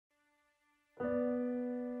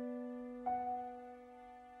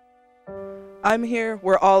I'm here,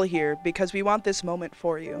 we're all here, because we want this moment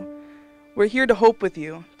for you. We're here to hope with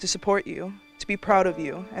you, to support you, to be proud of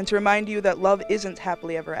you, and to remind you that love isn't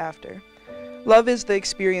happily ever after. Love is the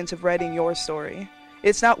experience of writing your story.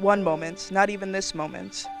 It's not one moment, not even this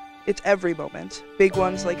moment. It's every moment. Big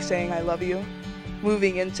ones like saying I love you,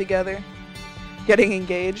 moving in together, getting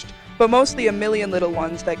engaged, but mostly a million little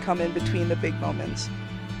ones that come in between the big moments.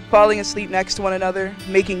 Falling asleep next to one another,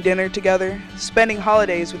 making dinner together, spending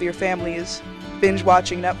holidays with your families, binge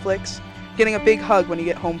watching Netflix, getting a big hug when you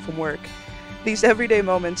get home from work. These everyday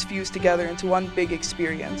moments fuse together into one big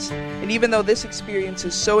experience, and even though this experience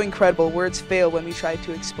is so incredible, words fail when we try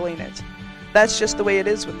to explain it. That's just the way it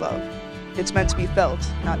is with love. It's meant to be felt,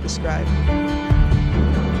 not described.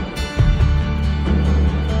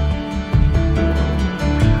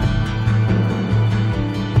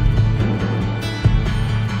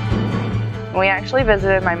 We actually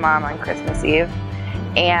visited my mom on Christmas Eve,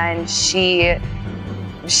 and she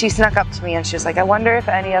snuck up to me and she was like, I wonder if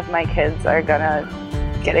any of my kids are gonna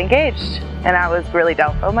get engaged. And I was really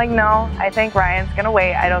doubtful. I'm like, no, I think Ryan's gonna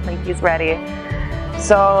wait. I don't think he's ready.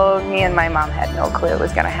 So me and my mom had no clue it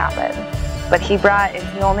was gonna happen. But he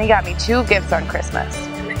only got me 2 gifts on Christmas.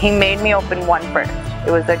 He made me open one first.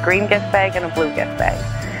 It was a green gift bag and a blue gift bag.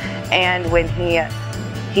 And when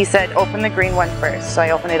he said, open the green one first. So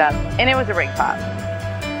I opened it up, and it was a ring pop.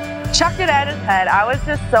 Chucked it at his head. I was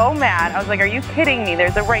just so mad. I was like, are you kidding me?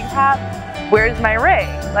 There's a ring pop? Where's my ring?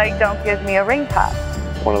 Like, don't give me a ring pop.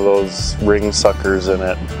 One of those ring suckers in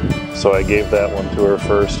it. So I gave that one to her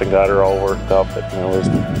first and got her all worked up, and it was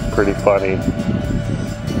pretty funny.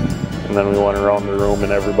 And then we went around the room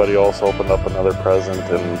and everybody else opened up another present,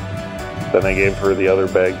 and then I gave her the other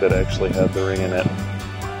bag that actually had the ring in it.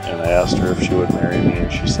 And I asked her if she would marry me,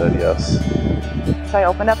 and she said yes. So I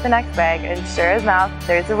opened up the next bag, and sure as enough,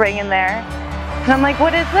 there's a ring in there. And I'm like,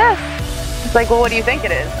 what is this? It's like, well, what do you think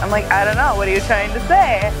it is? I'm like, I don't know, what are you trying to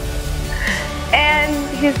say?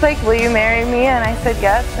 And he's like, will you marry me? And I said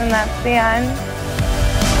yes, and that's the end.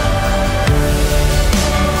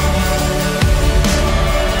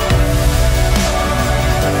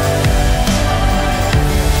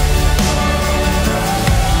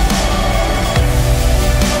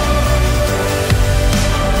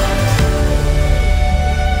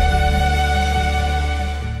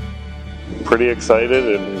 Pretty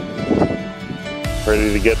excited and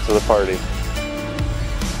ready to get to the party.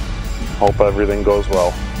 Hope everything goes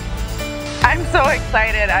well. I'm so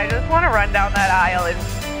excited. I just want to run down that aisle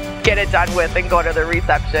and get it done with and go to the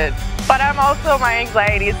reception. But my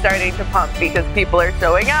anxiety is starting to pump because people are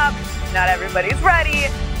showing up. Not everybody's ready,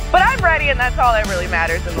 but I'm ready, and that's all that really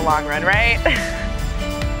matters in the long run, right?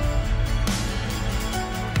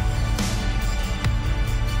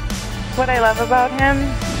 What I love about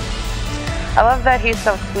him, I love that he's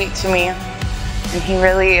so sweet to me, and he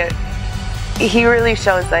really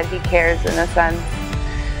shows that he cares in a sense.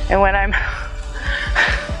 And when I'm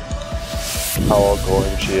how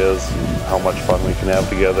outgoing she is, and how much fun we can have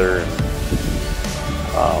together, and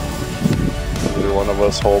neither one of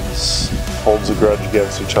us holds a grudge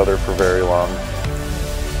against each other for very long,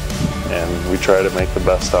 and we try to make the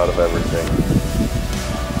best out of everything.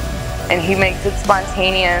 And he makes it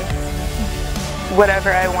spontaneous.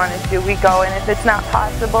 Whatever I want to do, we go, and if it's not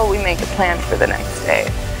possible, we make a plan for the next day.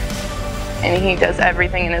 And he does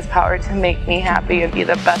everything in his power to make me happy and be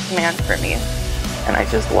the best man for me. And I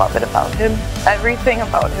just love it about him. Everything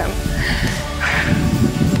about him.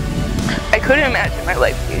 I couldn't imagine my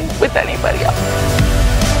life being with anybody else.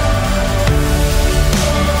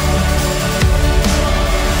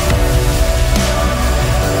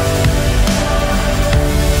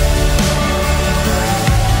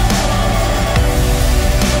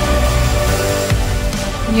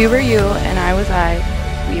 You were you, and I was I.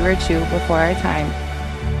 We were two before our time.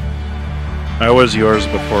 I was yours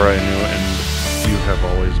before I knew, and you have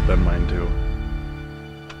always been mine too.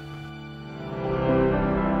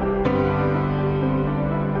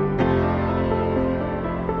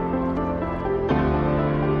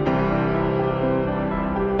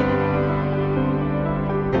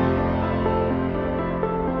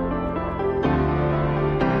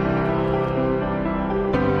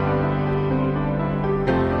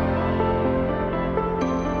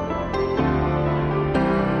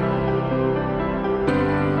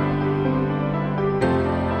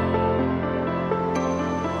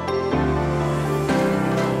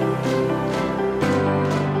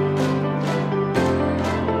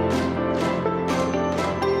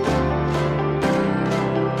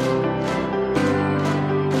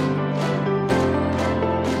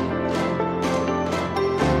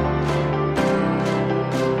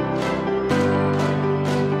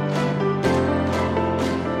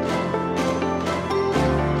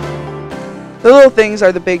 The little things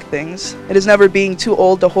are the big things. It is never being too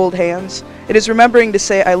old to hold hands. It is remembering to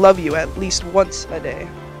say I love you at least once a day.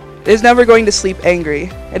 It is never going to sleep angry.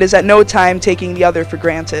 It is at no time taking the other for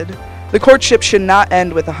granted. The courtship should not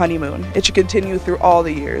end with a honeymoon. It should continue through all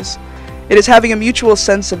the years. It is having a mutual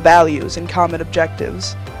sense of values and common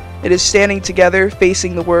objectives. It is standing together,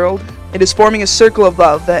 facing the world. It is forming a circle of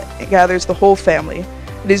love that gathers the whole family.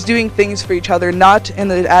 It is doing things for each other not in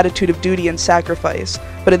the attitude of duty and sacrifice,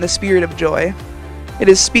 but in the spirit of joy. It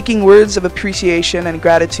is speaking words of appreciation and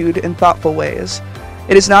gratitude in thoughtful ways.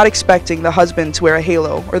 It is not expecting the husband to wear a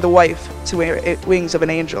halo or the wife to wear wings of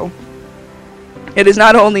an angel. It is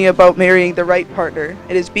not only about marrying the right partner,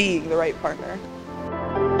 it is being the right partner.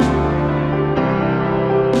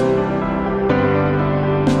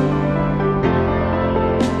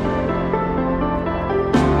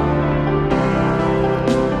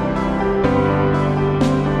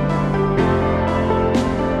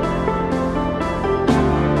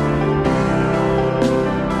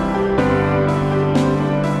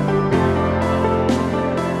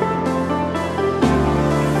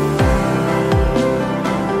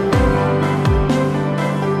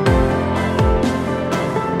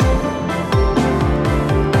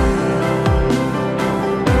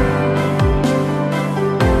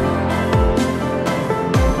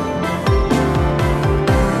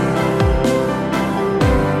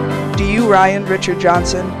 Ryan Richard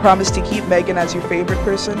Johnson promised to keep Megan as your favorite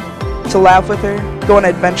person, to laugh with her, go on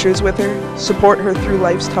adventures with her, support her through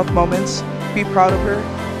life's tough moments, be proud of her,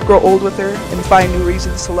 grow old with her, and find new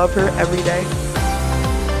reasons to love her every day?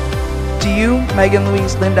 Do you, Megan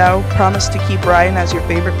Louise Lindau, promise to keep Ryan as your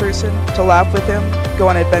favorite person, to laugh with him, go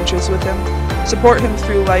on adventures with him, support him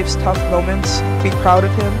through life's tough moments, be proud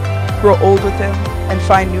of him, grow old with him, and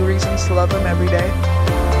find new reasons to love him every day?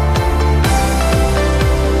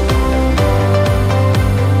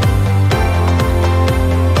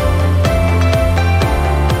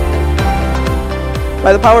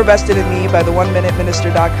 By the power vested in me by the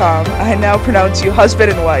OneMinuteMinister.com, I now pronounce you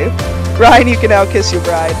husband and wife. Ryan, you can now kiss your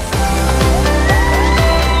bride.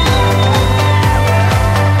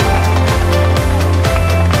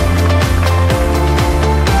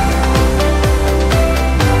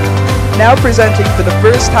 Now presenting for the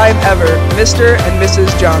first time ever, Mr. and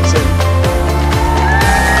Mrs. Johnson.